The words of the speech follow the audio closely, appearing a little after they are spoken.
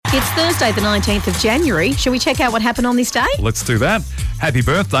It's Thursday, the 19th of January. Shall we check out what happened on this day? Let's do that. Happy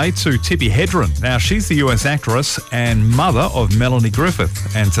birthday to Tippi Hedren. Now, she's the US actress and mother of Melanie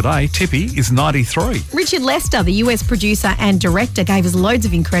Griffith. And today, Tippi is 93. Richard Lester, the US producer and director, gave us loads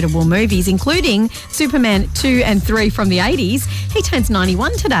of incredible movies, including Superman 2 and 3 from the 80s. He turns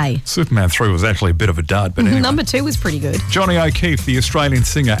 91 today. Superman 3 was actually a bit of a dud, but anyway. Number 2 was pretty good. Johnny O'Keefe, the Australian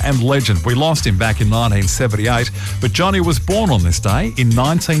singer and legend. We lost him back in 1978, but Johnny was born on this day in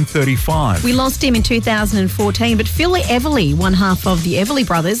 1935. We lost him in 2014, but Phil Everly, one half of the Everly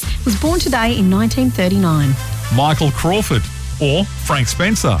Brothers, was born today in 1939. Michael Crawford, or Frank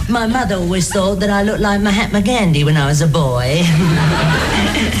Spencer. My mother always thought that I looked like Mahatma Gandhi when I was a boy.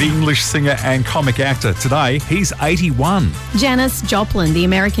 The English singer and comic actor. Today, he's 81. Janis Joplin, the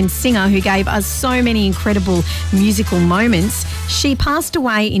American singer who gave us so many incredible musical moments. She passed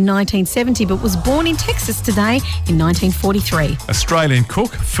away in 1970 but was born in Texas today in 1943. Australian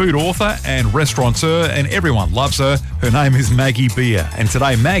cook, food author and restaurateur, and everyone loves her. Her name is Maggie Beer. And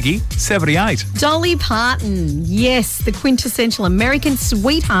today, Maggie, 78. Dolly Parton, yes, the quintessential American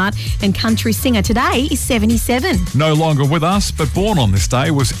sweetheart and country singer, today is 77. No longer with us, but born on this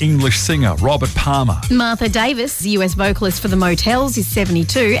day was English singer Robert Palmer. Martha Davis, the US vocalist for the Motels, is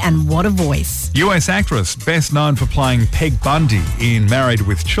 72, and what a voice. US actress, best known for playing Peg Bundy in Married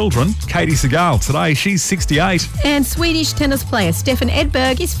with Children, Katie Segal. Today, she's 68. And Swedish tennis player Stefan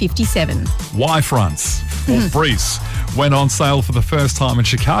Edberg is 57. Y-fronts, or Breeze, went on sale for the first time in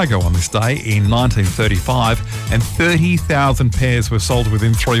Chicago on this day in 1935, and 30,000 pairs were sold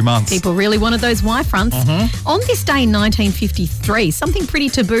within 3 months. People really wanted those Y-fronts. On this day in 1953, something pretty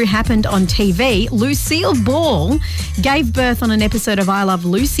taboo happened on TV. Lucille Ball gave birth on an episode of I Love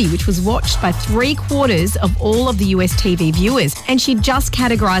Lucy, which was watched by 3/4 of all of the US TV viewers. And she'd just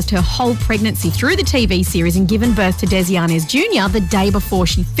categorised her whole pregnancy through the TV series and given birth to Desi Arnaz Jr. the day before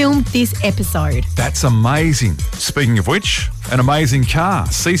she filmed this episode. That's amazing. Speaking of which, an amazing car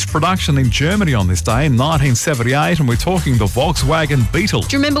ceased production in Germany on this day in 1978, and we're talking the Volkswagen Beetle.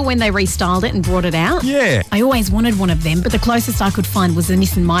 Do you remember when they restyled it and brought it out? Yeah. I always wanted one of them, but the closest I could find was the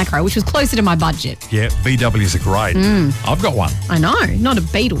Nissan Micro, which was closer to my budget. Yeah, VWs are great. I've got one. I know, not a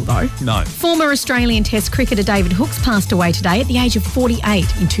Beetle though. No. Former Australian Test cricketer David Hookes passed away today at the age of 48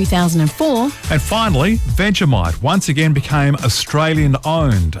 in 2004. And finally, Vegemite once again became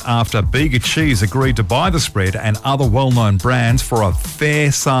Australian-owned after Bega Cheese agreed to buy the spread and other well-known brands for a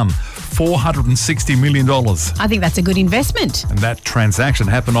fair sum, $460 million. I think that's a good investment. And that transaction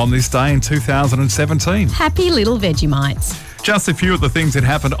happened on this day in 2017. Happy little Vegemites. Just a few of the things that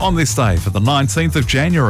happened on this day for the 19th of January.